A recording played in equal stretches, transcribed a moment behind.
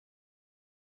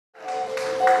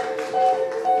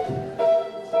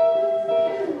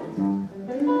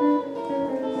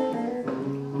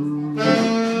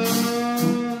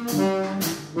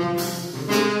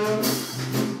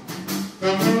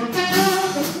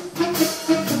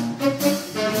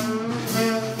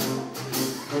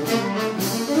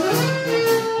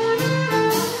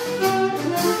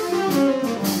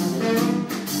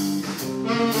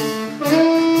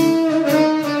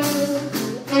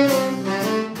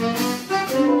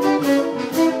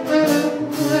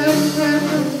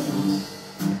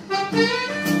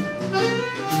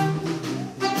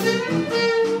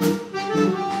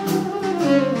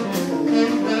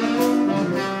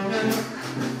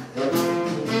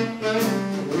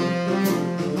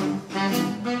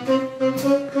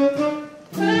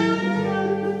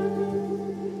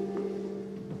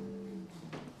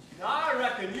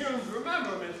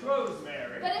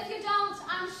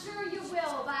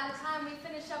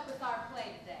up with our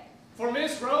play today? For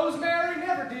Miss Rosemary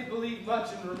never did believe much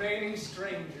in remaining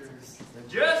strangers.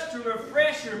 Just to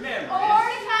refresh your memory. Or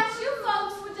to catch you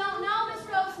folks who don't know Miss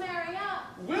Rosemary up.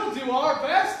 We'll do our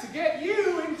best to get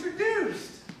you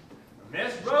introduced.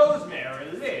 Miss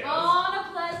Rosemary lives On a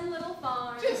pleasant little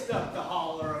farm. Just up the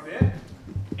holler a bit.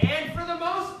 and for the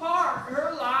most part,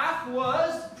 her life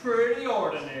was pretty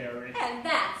ordinary. And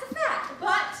that's a fact.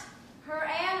 But her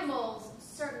animals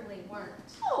certainly weren't.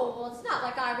 Oh, well, it's not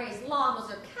like I raised llamas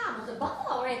or camels or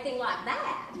buffalo or anything like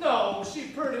that. No, she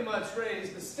pretty much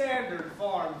raised the standard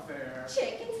farm fare.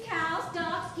 Chickens, cows,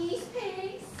 ducks, geese,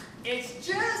 pigs. It's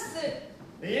just that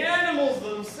the animals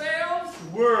themselves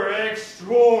were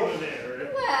extraordinary.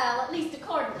 Well, at least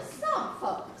according to some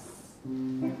folks.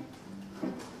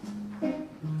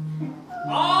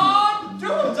 On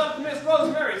doings up to Miss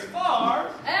Rosemary's farm.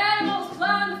 Animals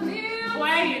climb the field.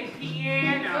 Playing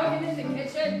piano. Cooking in the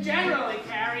kitchen. Generally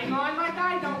carrying on like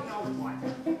I don't know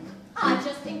what. I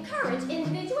just encourage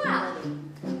individuality.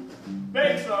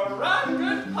 Makes a right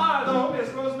good pie, though, Miss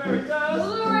Rosemary does.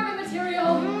 Blue ribbon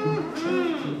material.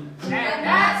 And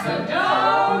that's a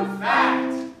known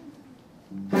fact.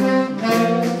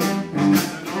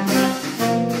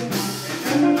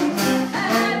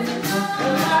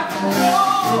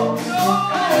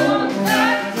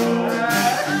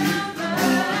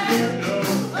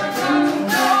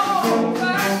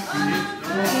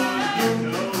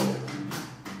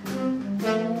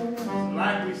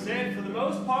 Like we said, for the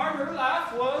most part, her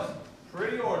life was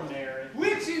pretty ordinary.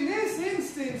 Which in this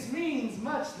instance means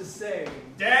much the same.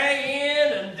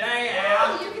 Day in and day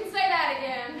out. Oh, you can say that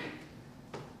again.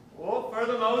 Well, for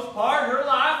the most part, her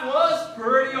life was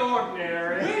pretty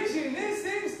ordinary. Which in this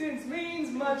instance means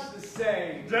much the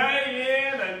same.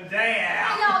 Day in and day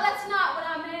out. No, that's not what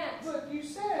I meant. But you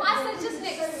said... Well, I said just an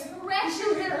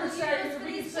expression hear her that say was it, used for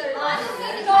we these say people. it. I don't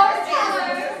mean to Yes. go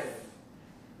to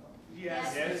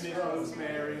Yes, Yes, Miss Miss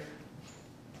Rosemary.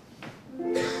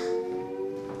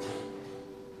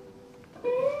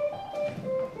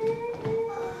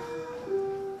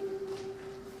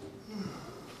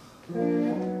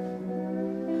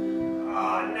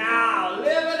 Oh, now,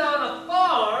 living on a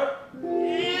farm,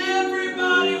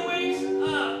 everybody wakes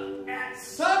up at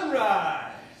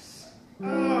sunrise.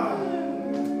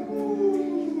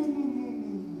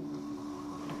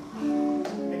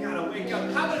 They gotta wake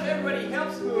up. How about if everybody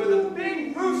helps me with a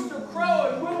big rooster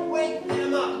crow and we'll wake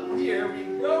them up? Here we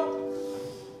go.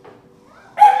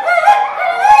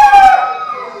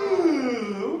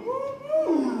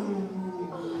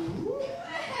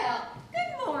 Well,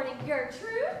 good morning,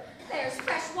 Gertrude. There's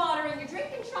fresh water in your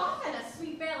drinking trough and a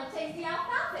sweet barrel of tasty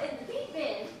alfalfa in the feed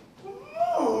bin.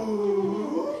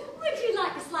 Would you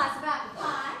like a slice of apple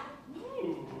pie?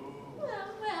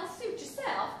 Well, suit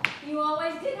yourself. You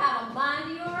always did have a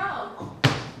mind of your own.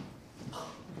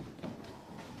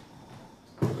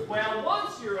 Well,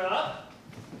 once you're up,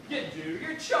 you do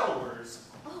your chores.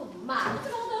 Oh my, look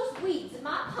at all those weeds in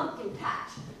my pumpkin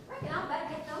patch. Reckon I better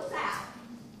get those out.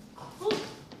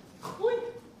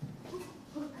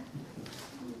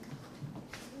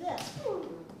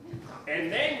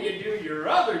 And then you do your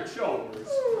other chores.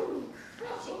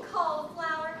 Crunching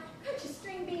cauliflower, crunchy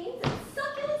string beans, and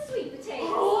succulent sweet potatoes.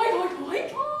 Oink, oink,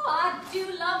 oink. Oh, I do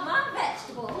love my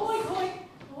vegetables. Oink, oink,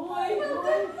 oink, Well,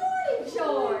 good morning,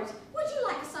 George. Would you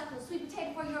like a succulent sweet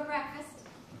potato for your breakfast?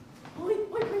 oink,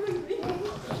 oink, oink, oink.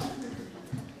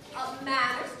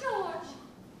 Manners, George.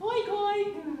 Oink,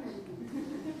 oink.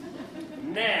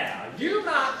 Now, you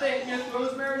might think Miss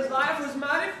Rosemary's life was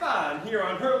mighty fine here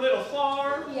on her little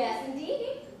farm Yes,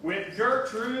 indeed. with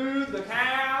Gertrude the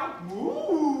cow,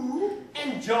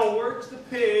 and George the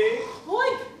pig.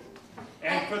 Oink.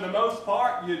 And for the most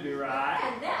part, you'd be right.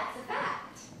 And that's a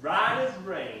fact. Right as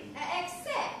rain.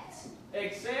 Except,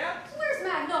 Except where's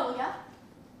Magnolia?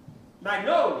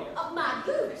 Magnolia. My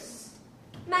goose.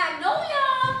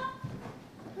 Magnolia!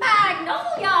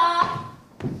 Magnolia!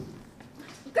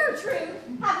 Gertrude,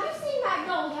 have you seen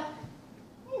Magnolia?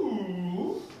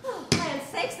 Ooh. Oh, land's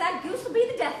sakes, that goose will be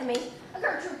the death of me.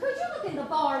 Gertrude, could you look in the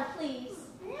barn, please?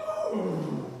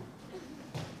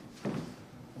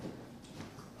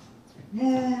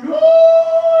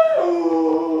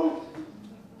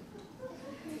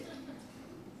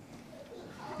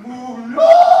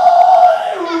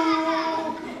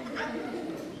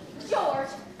 George,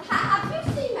 have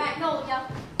you seen Magnolia?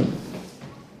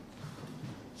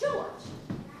 George,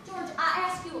 I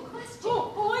ask you a question.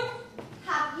 Oh, oink.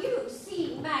 Have you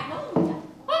seen Magnolia?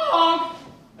 Oink,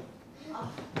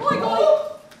 oink.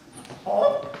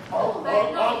 Oh,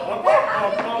 Magnolia, where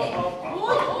have you been?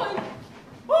 Oink, oink.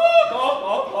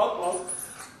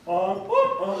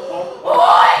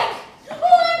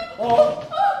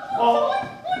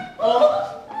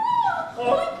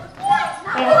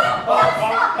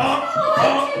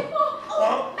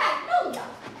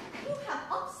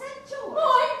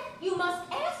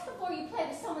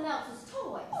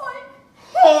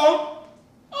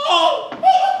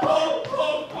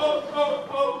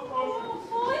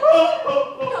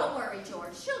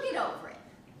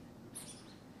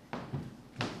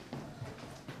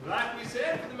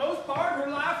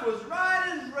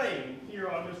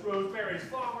 Rosemary's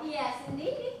Farm. Yes,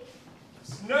 indeed.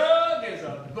 Snug as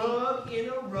a bug in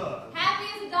a rug. Happy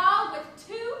as a dog with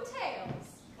two tails.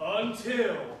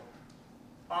 Until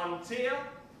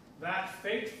that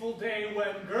fateful day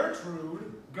when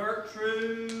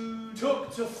Gertrude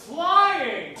took to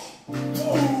flying.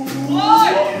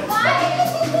 Flying?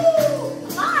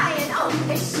 Lion? Oh,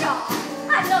 pshaw.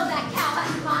 I know that cow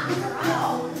has a mind of her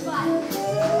own, but...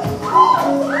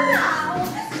 Oh, wow!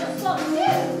 This just won't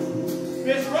do.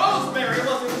 Miss Rosemary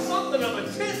wasn't something of a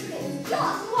tissy.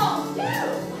 Just won't do.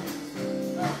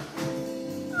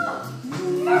 Oh,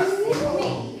 mercy me.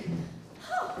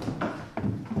 Oh.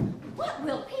 What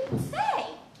will people say?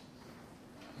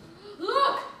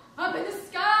 Look! Up in the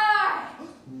sky!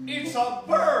 It's a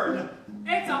bird.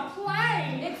 It's a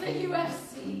plane. It's a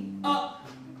UFC.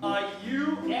 A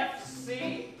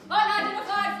UFC?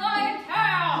 Unidentified flying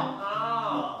cow!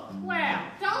 Ah, Well,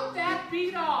 don't that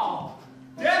beat all?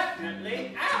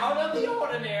 definitely out of the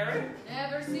ordinary.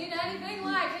 Never seen anything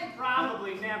like it.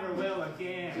 Probably never will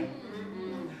again.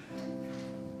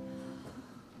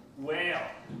 Well,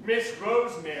 Miss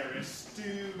Rosemary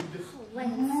stewed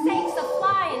Land sakes, a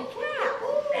flying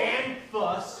cow. and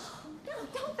fussed. No,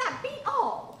 don't that beat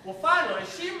all. Well, finally,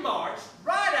 she marched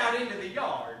right out into the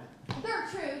yard.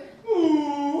 Gertrude.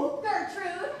 Moo.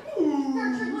 Gertrude.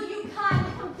 Gertrude, will you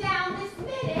kindly come down this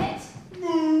minute?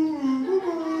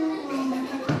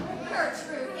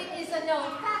 Gertrude, it is a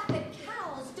known fact that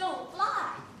cows don't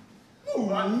fly.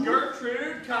 But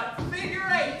Gertrude cut figure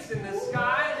eights in the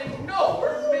sky and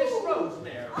ignored Miss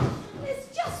Rosemary. Oh, this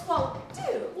just won't do.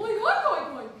 Oink, oink,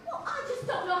 oink, oink. Well, I just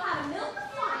don't know how to milk a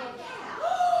flying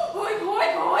cow. Oink,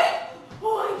 oink, oink.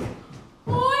 Oink,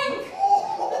 oink.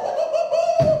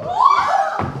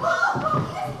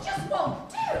 This just won't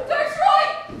do.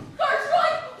 Gertrude!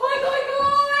 Gertrude! Oink, oink,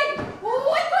 oink.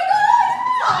 Oink, oink,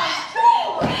 oink.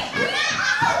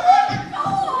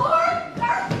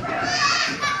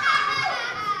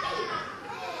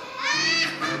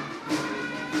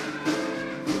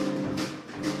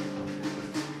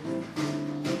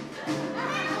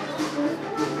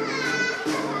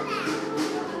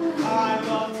 I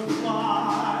love to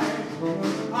fly.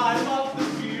 I love the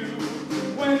view.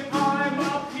 When I'm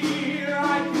up here,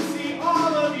 I can see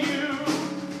all of you.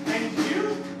 And you,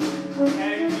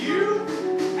 and you,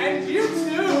 and you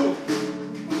too.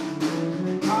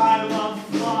 I love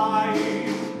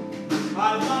flying.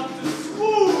 I love to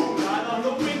swoon. I love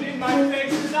the wind in my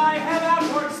face as I head out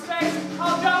toward space.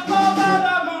 I'll jump over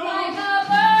the moon. Like a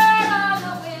bird on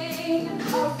the wing, a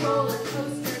roller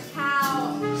coaster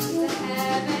cow. She's a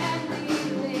heavenly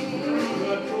thing.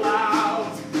 The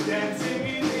clouds dancing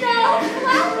in the No, air.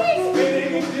 flapping!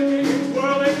 Spinning and dipping and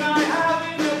twirling, I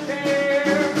haven't a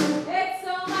care. It's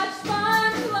so much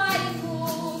fun flying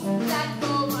fools that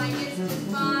go my distance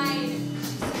fine.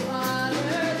 So other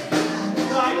than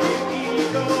Like an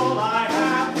eagle, I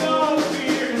have no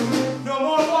fear. No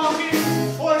more walking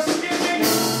or skipping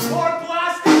or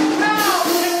blasting cow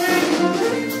tipping.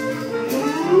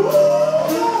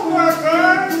 Ooh, we're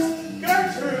birds.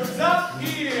 Gertrude's up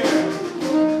here.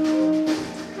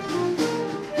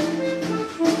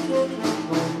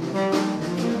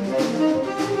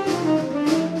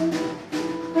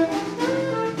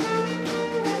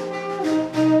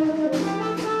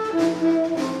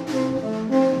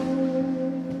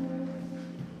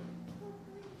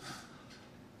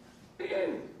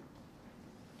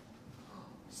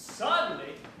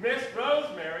 Suddenly, Miss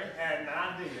Rosemary had an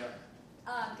idea.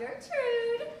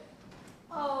 Gertrude.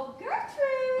 Oh,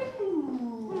 Gertrude.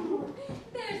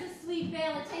 There's a sweet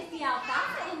bale of tasty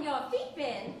alfalfa in your feet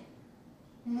bin.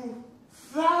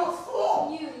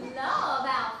 Foul You love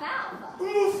alfalfa.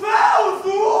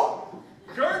 fool!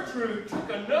 Gertrude took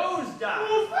a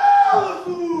nosedive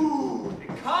Fool!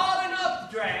 and caught an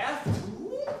updraft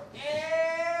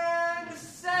and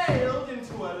sailed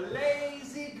into a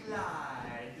lazy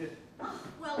glide. Oh,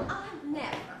 well, I've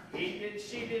never.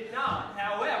 She did not,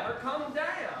 however, come down.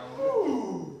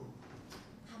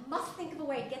 I must think of a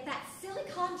way to get that silly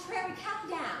contrary cow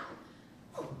down.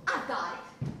 Oh, I've got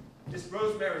it. Miss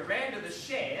Rosemary ran to the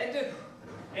shed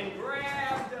and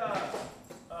grabbed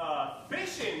a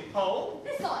fishing pole.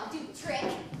 This ought to do the trick.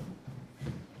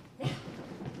 Now,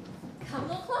 come a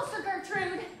little closer,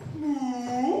 Gertrude.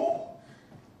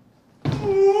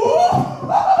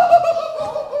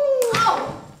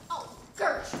 Oh,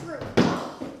 Gertrude.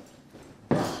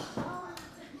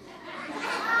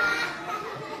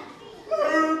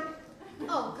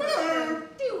 Oh,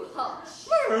 Gertrude, do hush.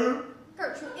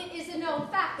 Gertrude, it is a known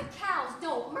fact that cows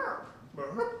don't murk.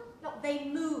 No, they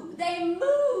moo. They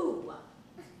moo.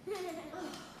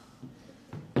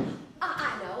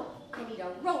 I know. I need a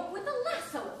rope with a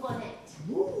lasso at one end.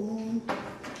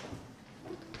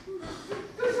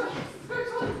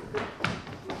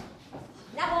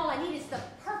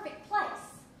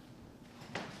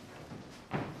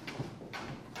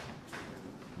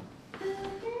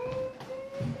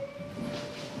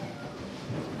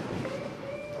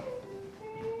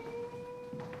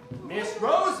 Miss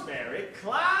Rosemary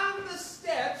climbed the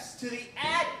steps to the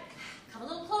attic. Come a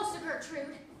little closer,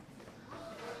 Gertrude.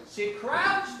 She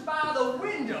crouched by the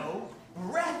window,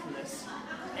 breathless,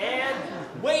 and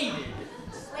waited.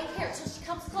 Just wait here till she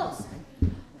comes closer.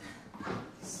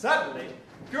 Suddenly,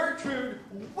 Gertrude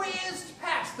whizzed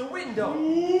past the window.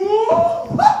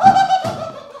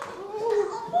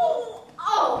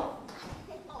 Oh,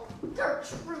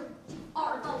 Gertrude, you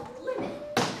are the limit.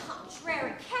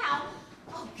 Contrary cow.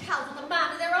 Oh, cows with a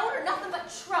mind of their own are nothing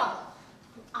but trouble.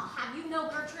 I'll have you know,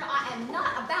 Gertrude, I am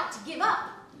not about to give up.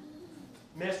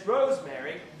 Miss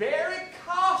Rosemary very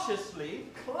cautiously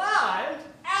climbed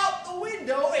out the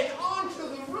window and onto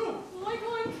the roof. Oink,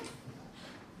 oink.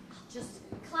 I'll just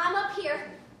climb up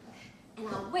here, and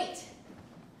I'll wait.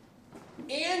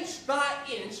 Inch by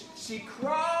inch, she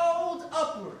crawled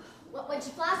upward. Well, when she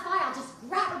flies by, I'll just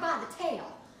grab her by the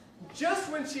tail. Just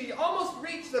when she almost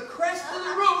reached the crest of the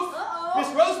roof, Uh-oh. Miss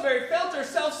Rosemary felt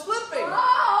herself slipping.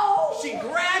 Oh! She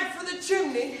grabbed for the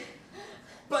chimney,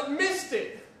 but missed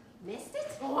it. Missed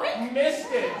it? Oink.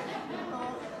 Missed it.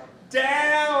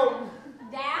 Down.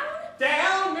 Down?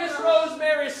 Down Miss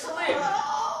Rosemary slipped.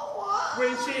 Oh,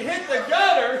 When she hit the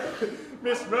gutter,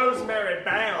 Miss Rosemary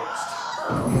bounced.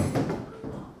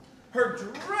 Her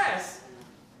dress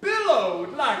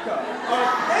billowed like a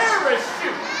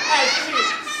parachute as she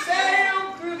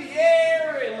sailed through the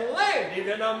air and landed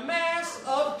in a mass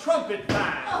of trumpet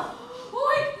vines. oh.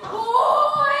 Oink,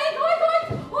 oink, oink,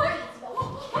 oink, oink,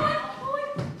 oink,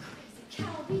 oink. Crazy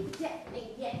cow will be the death of me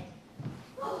yet.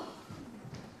 Oh.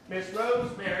 Miss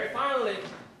Rosemary finally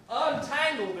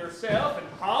untangled herself and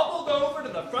hobbled over to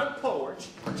the front porch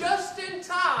just in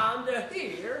time to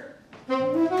hear.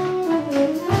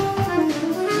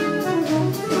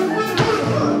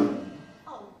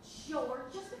 Oh, George,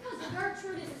 just because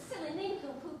Gertrude is a silly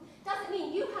nincompoop doesn't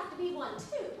mean you have to be one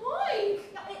too. Oink!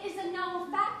 No, it is a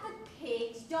known fact that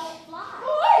pigs don't fly.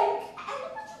 Oink! And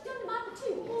look what you've done to my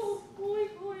petunias. Oh,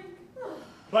 oink, oink.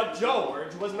 But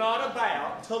George was not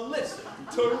about to listen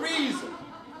to reason.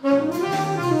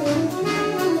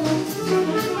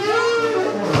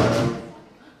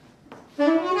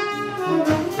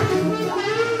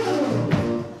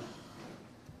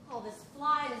 All this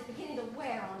flying is beginning to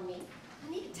wear on me.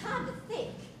 I need time to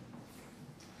think.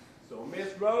 So Miss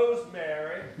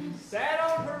Rosemary sat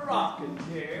on her rocking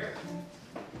chair,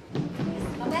 This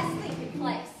is my best thinking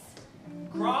place.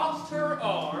 crossed her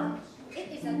arms, It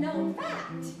is a known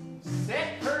fact.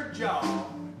 set her jaw,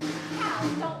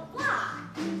 Cows don't fly.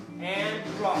 and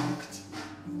rocked.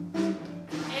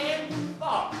 And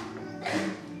thought.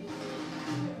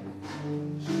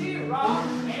 She rocked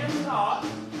and thought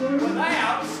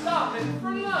without stopping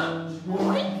for lunch.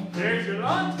 Oink! Here's your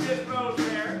lunch, Miss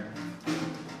Rosemary.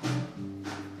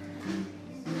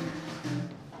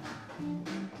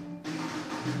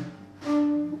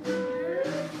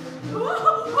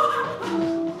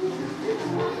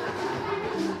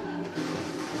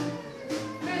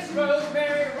 Miss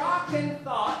Rosemary rocked and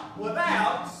thought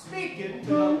without speaking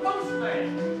to the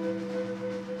postman.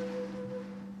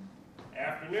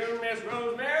 Afternoon, Miss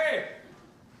Rosemary.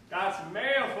 Got some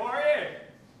mail for you.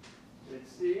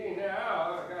 Let's see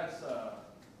now.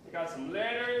 I got some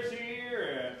letters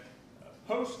here, a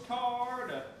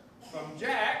postcard from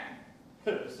Jack,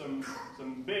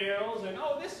 some bills, and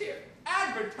oh, this here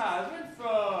advertisement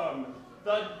from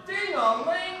the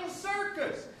Ding-a-Ling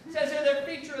Circus. It says here they're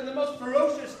featuring the most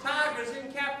ferocious tigers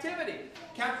in captivity,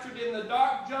 captured in the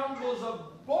dark jungles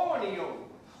of Borneo.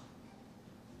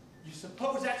 You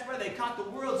suppose that's where they caught the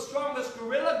world's strongest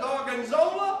gorilla,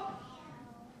 Gorgonzola?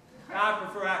 I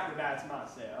prefer acrobats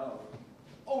myself.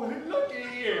 Oh, look at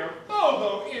here.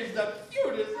 Bobo is the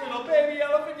cutest little baby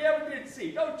elephant you ever did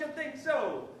see. Don't you think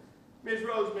so, Miss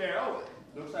Rosemary? Oh,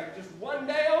 looks like just one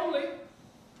day only.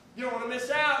 You don't want to miss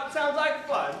out. Sounds like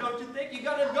fun. Don't you think you're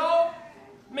going to go,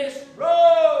 Miss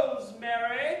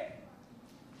Rosemary?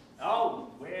 Oh,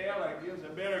 well, I guess I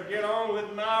better get on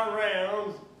with my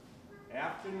rounds.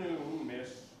 Afternoon, Miss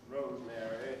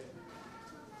Rosemary.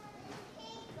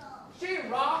 She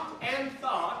rocked and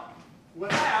thought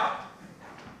without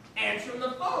answering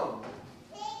the phone.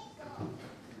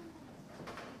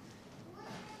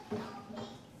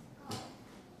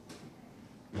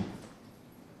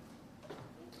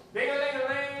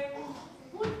 Ding-a-ling-a-ling.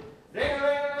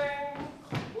 Ding-a-ling-a-ling.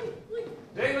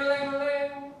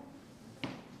 Ding-a-ling-a-ling.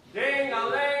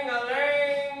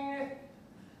 Ding-a-ling-a-ling.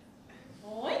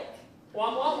 Oink!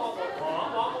 Wah, wah, wah,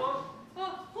 wah, wah, wah.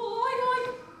 Oink, oink!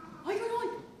 Oink, oink,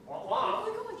 oink! Wah, wah.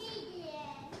 Oink, oink!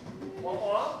 Wah,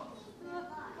 wah.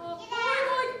 Oink,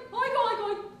 oink! Oink,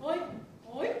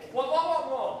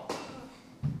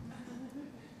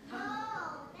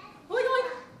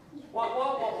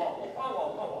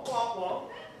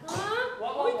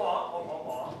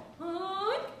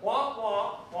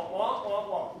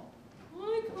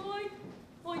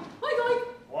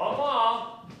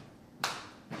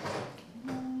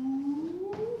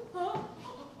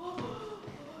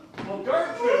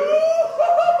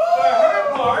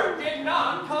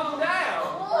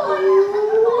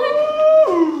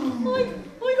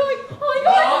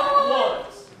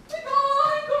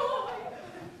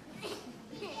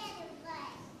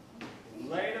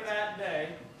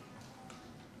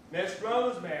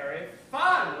 Rosemary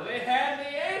finally had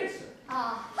the